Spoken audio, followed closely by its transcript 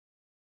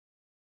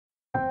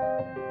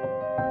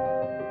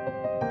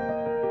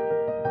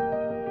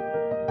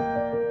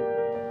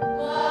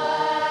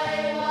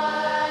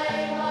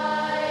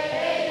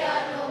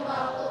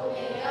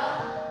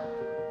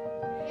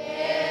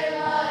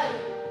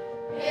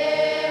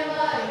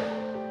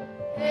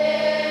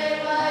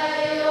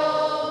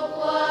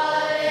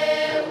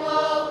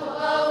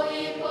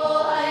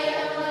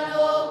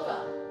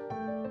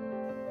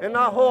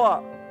nā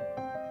hoa.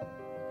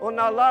 O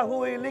nā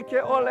lahui like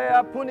ole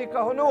a puni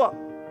ka honua.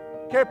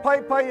 Ke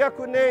pai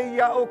aku nei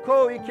ia o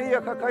kou I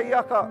kia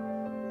kakaiaka.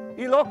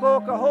 I loko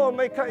o ka hoa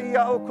mai ka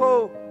ia o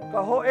kou,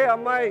 ka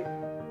hoʻea mai.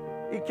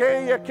 I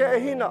ke ia ke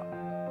hina,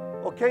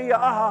 o ke ia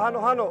aha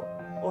hano,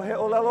 o he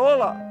olelo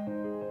ola.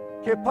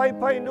 Ke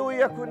pai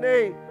nui aku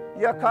nei,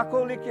 ia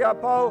kako like a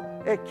pau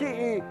e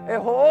ki'i e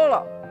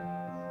hoʻola.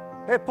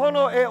 He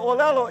pono e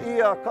olelo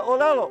ia ka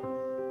olelo.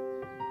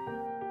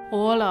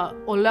 Ola,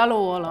 olelo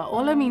ola.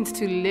 Ola means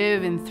to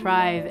live and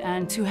thrive,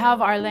 and to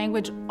have our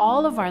language,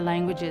 all of our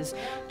languages,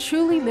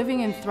 truly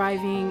living and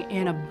thriving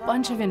in a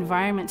bunch of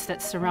environments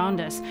that surround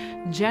us,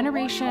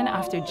 generation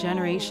after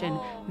generation.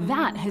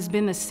 That has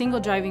been the single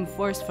driving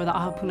force for the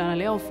Ahapuna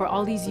Leo for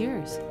all these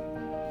years.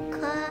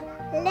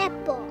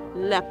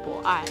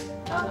 Lepo, ai.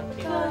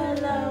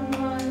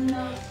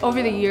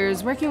 Over the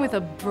years, working with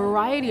a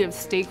variety of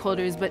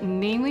stakeholders, but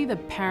namely the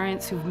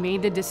parents who've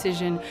made the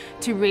decision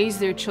to raise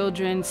their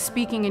children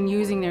speaking and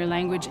using their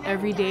language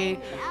every day,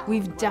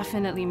 we've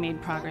definitely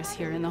made progress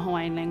here in the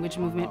Hawaiian language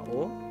movement.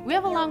 We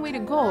have a long way to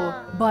go,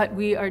 but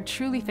we are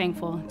truly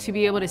thankful to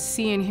be able to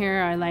see and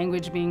hear our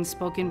language being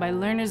spoken by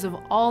learners of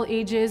all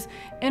ages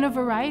in a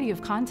variety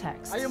of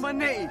contexts.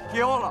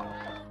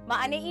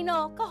 Ma'ane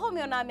ino, ka home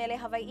o nā mele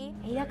Hawaii?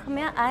 Ia ka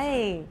mea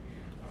ai.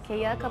 Ke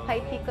ia ka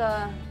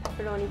paipika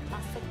peroni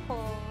pasako.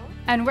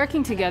 And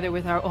working together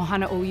with our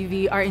Ohana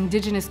Oiwi, our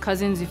indigenous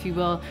cousins, if you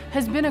will,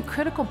 has been a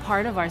critical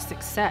part of our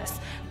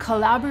success.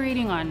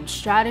 Collaborating on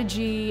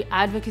strategy,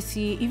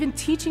 advocacy, even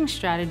teaching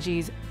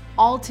strategies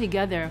all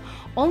together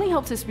only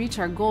helps us reach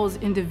our goals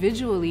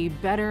individually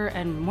better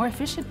and more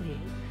efficiently.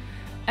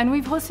 And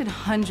we've hosted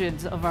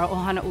hundreds of our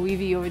Ohana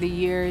Oiwi over the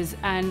years,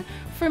 and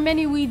for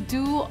many we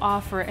do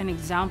offer an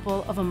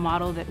example of a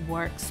model that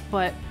works,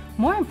 but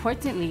more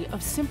importantly,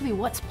 of simply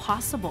what's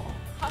possible.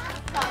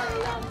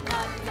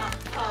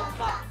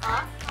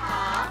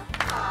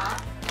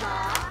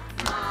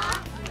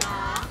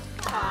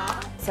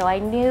 So I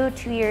knew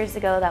 2 years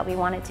ago that we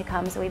wanted to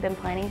come, so we've been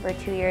planning for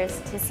 2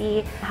 years to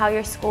see how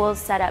your school is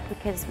set up,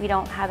 because we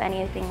don't have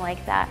anything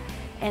like that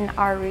in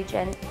our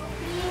region.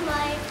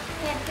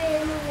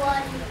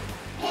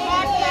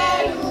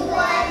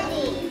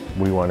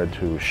 We wanted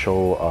to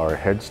show our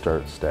Head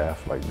Start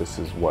staff, like, this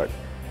is what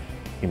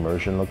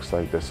immersion looks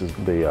like. This is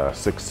the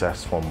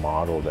successful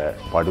model that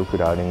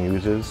Wadukuraring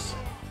uses.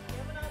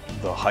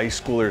 The high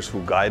schoolers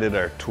who guided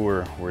our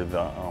tour were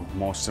the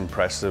most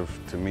impressive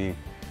to me.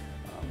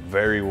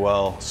 Very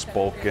well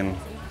spoken,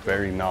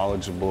 very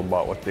knowledgeable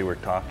about what they were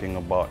talking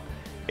about,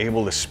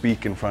 able to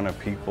speak in front of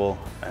people.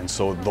 And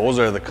so those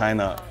are the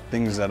kind of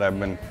things that I've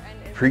been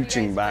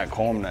preaching back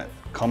home, that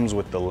comes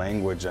with the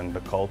language and the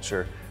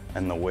culture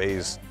and the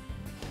ways.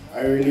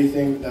 I really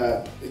think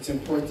that it's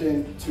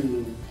important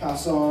to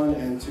pass on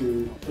and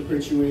to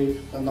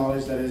perpetuate the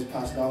knowledge that is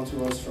passed down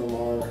to us from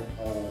our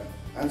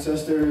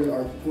ancestors,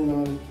 our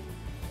kupunan,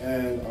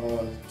 and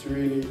to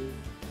really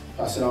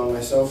pass it on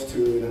myself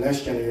to the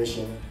next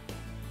generation.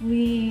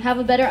 We have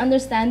a better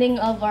understanding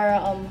of our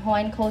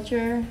Hawaiian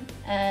culture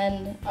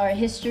and our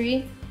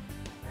history.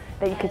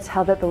 That you could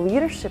tell that the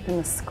leadership in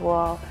the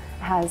school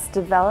has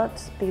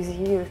developed these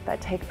youth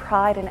that take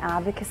pride in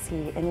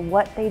advocacy in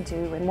what they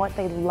do and what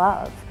they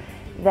love,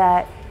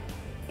 that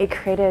it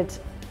created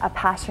a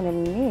passion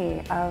in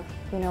me of,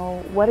 you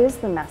know, what is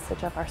the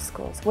message of our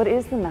schools? What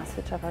is the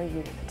message of our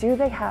youth? Do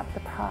they have the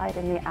pride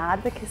and the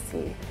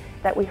advocacy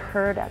that we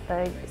heard at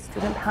the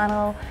student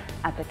panel,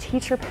 at the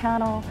teacher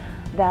panel,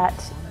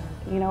 that,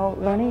 you know,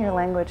 learning your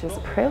language is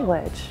a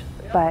privilege,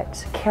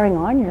 but carrying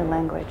on your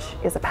language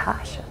is a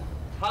passion.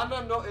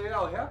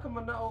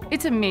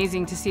 It's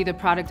amazing to see the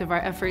product of our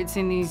efforts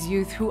in these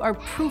youth who are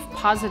proof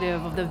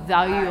positive of the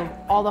value of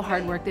all the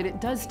hard work that it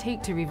does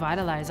take to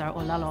revitalize our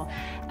olelo.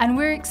 And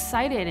we're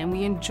excited and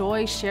we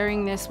enjoy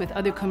sharing this with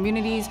other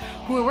communities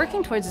who are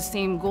working towards the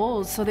same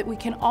goals so that we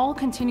can all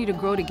continue to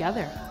grow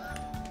together.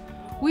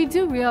 We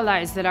do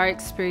realize that our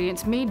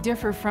experience may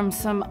differ from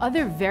some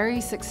other very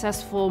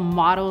successful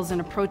models and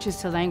approaches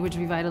to language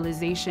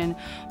revitalization,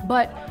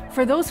 but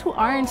for those who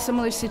are in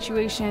similar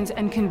situations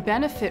and can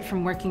benefit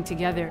from working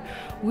together,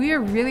 we are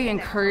really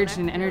encouraged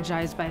and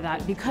energized by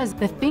that, because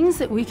the things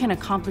that we can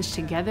accomplish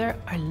together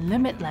are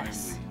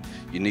limitless.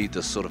 You need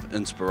this sort of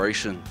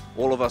inspiration.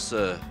 All of us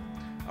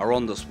are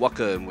on this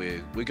waka, and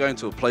we're going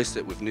to a place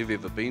that we've never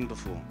ever been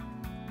before.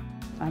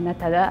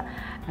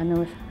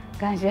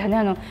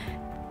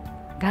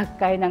 学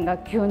会の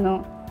学級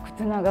の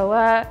靴長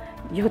は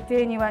予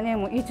定にはね、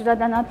もういつだ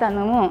なった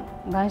のも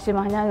ガンシ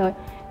マハ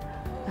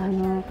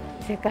の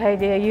世界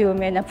で有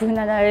名なプー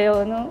ナラレ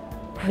オの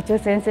校長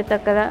先生だ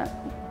から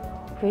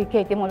振り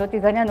返ってもろて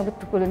がねのと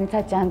ころに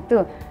たちゃん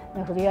と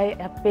振りや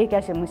っべい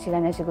かしも知ら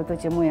ない仕事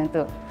中もやん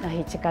とな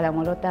ひ力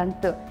もろたん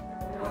と。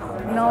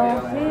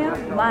No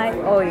here my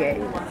oye.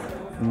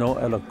 No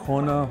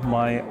elakona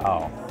my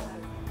ao.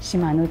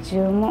 島の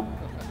中も。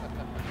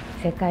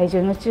世界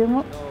中の中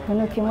もこ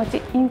の気持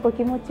ち、インコ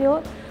気持ち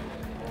を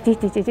ティ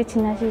ティティティチ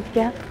ナシキ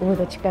ャウー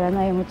ド力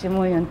ない持ち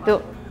もよん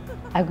と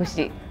あぐ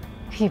し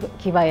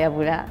キバヤ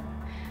ブラ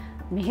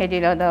Mihe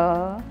dilo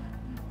do.